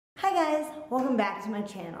Hi guys, welcome back to my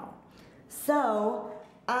channel. So,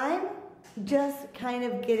 I'm just kind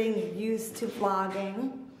of getting used to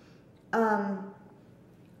vlogging. I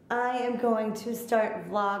am going to start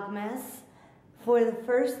Vlogmas for the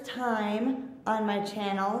first time on my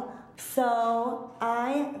channel. So,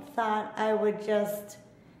 I thought I would just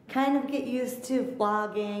kind of get used to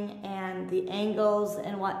vlogging and the angles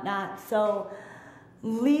and whatnot. So,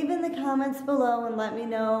 leave in the comments below and let me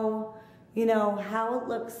know, how it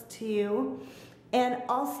looks to you. And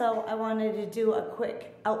also, I wanted to do a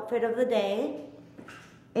quick outfit of the day.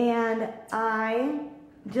 And I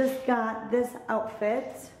just got this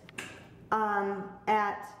outfit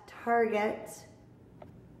at Target.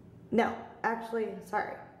 No, actually,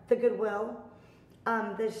 sorry, the Goodwill.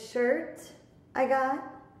 This shirt I got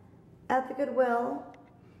at the Goodwill.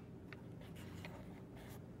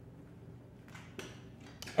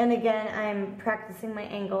 And again, I'm practicing my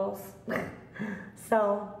angles.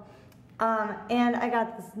 So, and I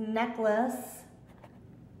got this necklace.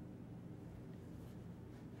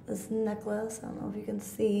 I don't know if you can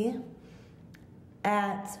see,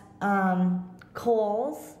 at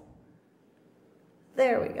Kohl's.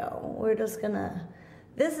 There we go. We're just gonna,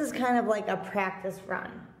 this is kind of like a practice run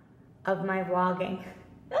of my vlogging.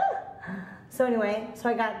 So anyway, so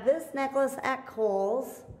I got this necklace at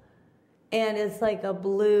Kohl's. And it's like a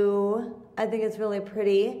blue, I think it's really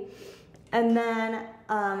pretty. And then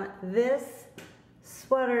this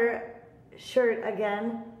sweater shirt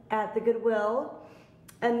again at the Goodwill.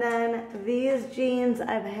 And then these jeans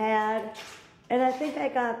I've had, and I think I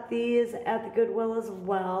got these at the Goodwill as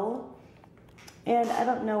well. And I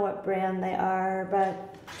don't know what brand they are,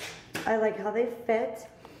 but I like how they fit.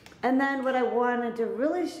 And then what I wanted to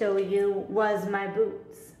really show you was my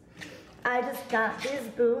boots. I just got these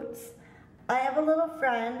boots. I have a little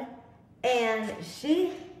friend, and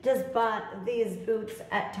she just bought these boots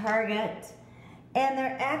at Target, and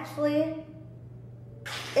they're actually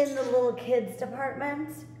in the little kids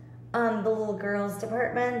department, the little girls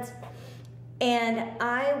department, and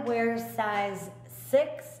I wear size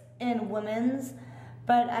 6 in women's,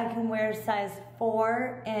 but I can wear size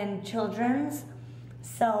 4 in children's,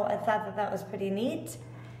 so I thought that that was pretty neat.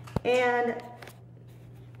 And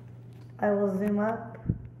I will zoom up.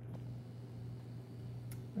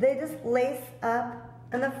 They just lace up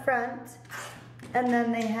in the front, and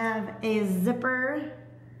then they have a zipper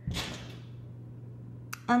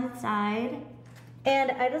on the side. And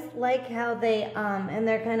I just like how they, and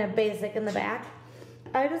they're kind of basic in the back.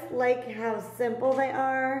 I just like how simple they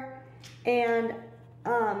are, and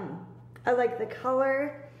I like the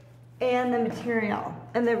color and the material,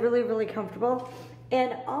 and they're really, really comfortable.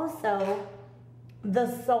 And also, the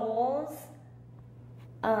soles,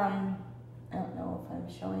 I don't know if I'm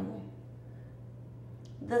showing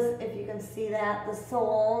this, if you can see that, the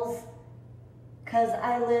soles, because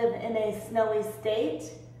I live in a snowy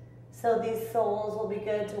state, so these soles will be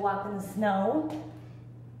good to walk in the snow.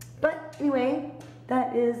 But anyway,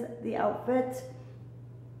 that is the outfit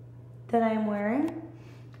that I'm wearing.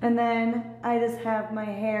 And then I just have my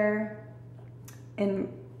hair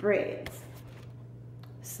in braids.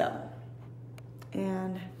 So,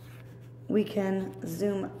 and we can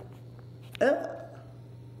zoom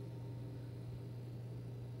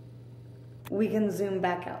we can zoom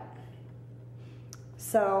back out.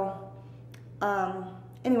 So,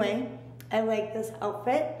 anyway, I like this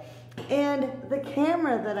outfit. And the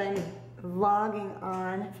camera that I'm vlogging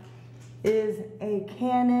on is a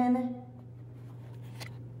Canon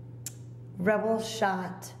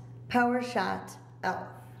PowerShot L.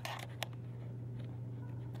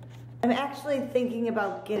 I'm actually thinking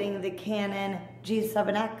about getting the Canon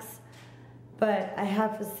G7X, but I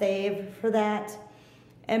have to save for that.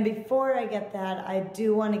 And before I get that, I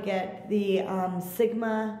do want to get the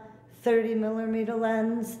Sigma 30mm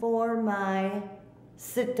lens for my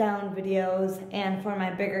sit-down videos and for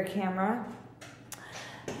my bigger camera.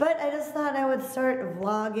 But I just thought I would start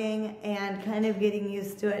vlogging and kind of getting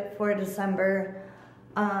used to it for December.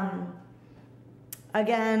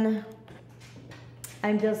 Again,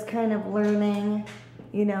 I'm just kind of learning,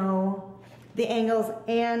 the angles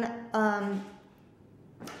and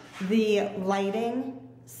the lighting.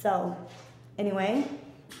 So anyway,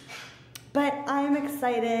 but I'm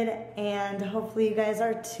excited, and hopefully you guys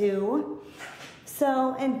are too.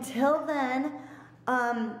 So until then,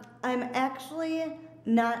 I'm actually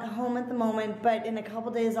not home at the moment, but in a couple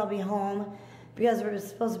days I'll be home because we're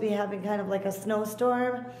supposed to be having kind of like a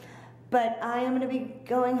snowstorm. But I am going to be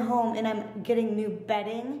going home, and I'm getting new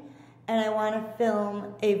bedding, and I want to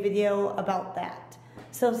film a video about that.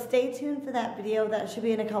 So stay tuned for that video. That should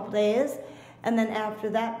be in a couple days. And then after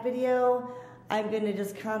that video, I'm going to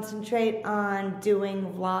just concentrate on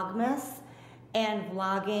doing Vlogmas and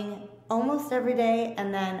vlogging almost every day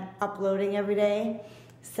and then uploading every day.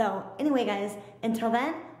 So anyway, guys, until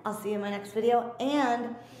then, I'll see you in my next video.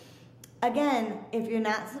 And again, if you're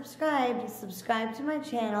not subscribed, subscribe to my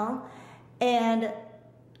channel and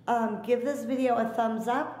give this video a thumbs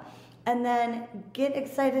up and then get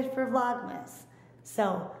excited for Vlogmas.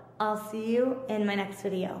 So I'll see you in my next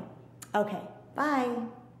video. Okay, bye.